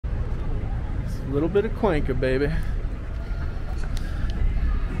little bit of Cuenca, baby.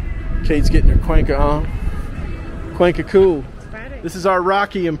 Kate's getting her Cuenca on. Cuenca cool. This is our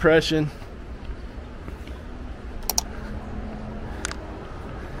Rocky impression.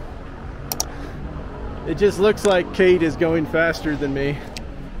 It just looks like Kate is going faster than me.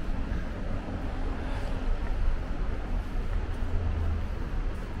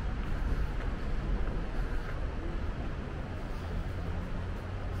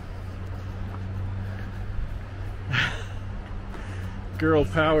 Girl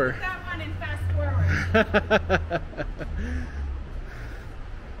power. That one and fast forward.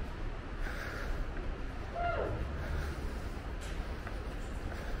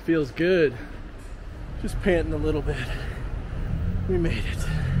 Feels good. Just panting a little bit. We made it.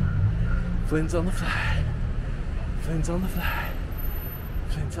 Flynn's on the fly. Flynn's on the fly.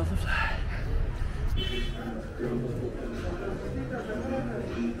 Flynn's on the fly.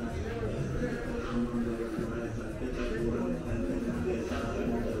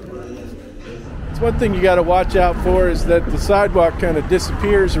 It's one thing you got to watch out for is that the sidewalk kind of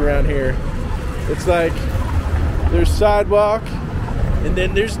disappears around here. It's like there's sidewalk and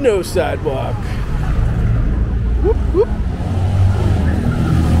then there's no sidewalk. Whoop, whoop.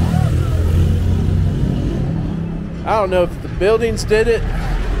 I don't know if the buildings did it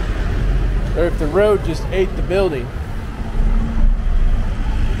or if the road just ate the building.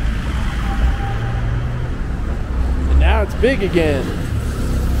 And now it's big again.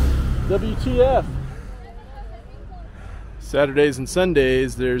 WTF. Saturdays and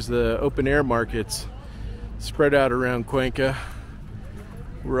Sundays there's the open air markets spread out around Cuenca,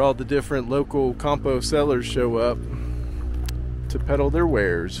 where all the different local compo sellers show up to peddle their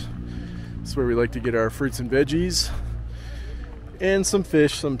wares. That's where we like to get our fruits and veggies and some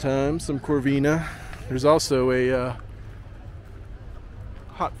fish sometimes, some corvina. There's also a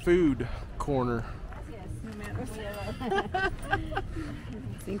hot food corner. Yes, no matter.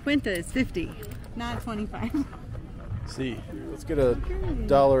 50 is 50, not 25. Let's see, let's get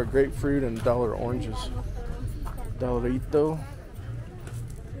 $1 grapefruit and $1 oranges. $1.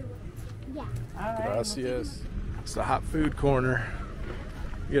 Gracias. It's the hot food corner.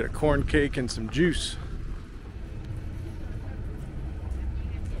 You get a corn cake and some juice.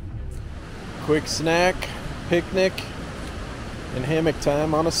 Quick snack, picnic, and hammock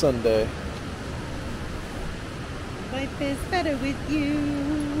time on a Sunday. Life is better with you.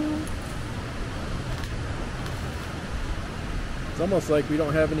 It's almost like we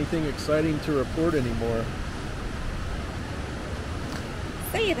don't have anything exciting to report anymore.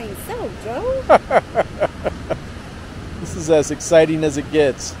 Say it ain't so, Joe. This is as exciting as it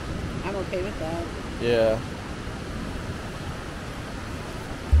gets. I'm okay with that. Yeah.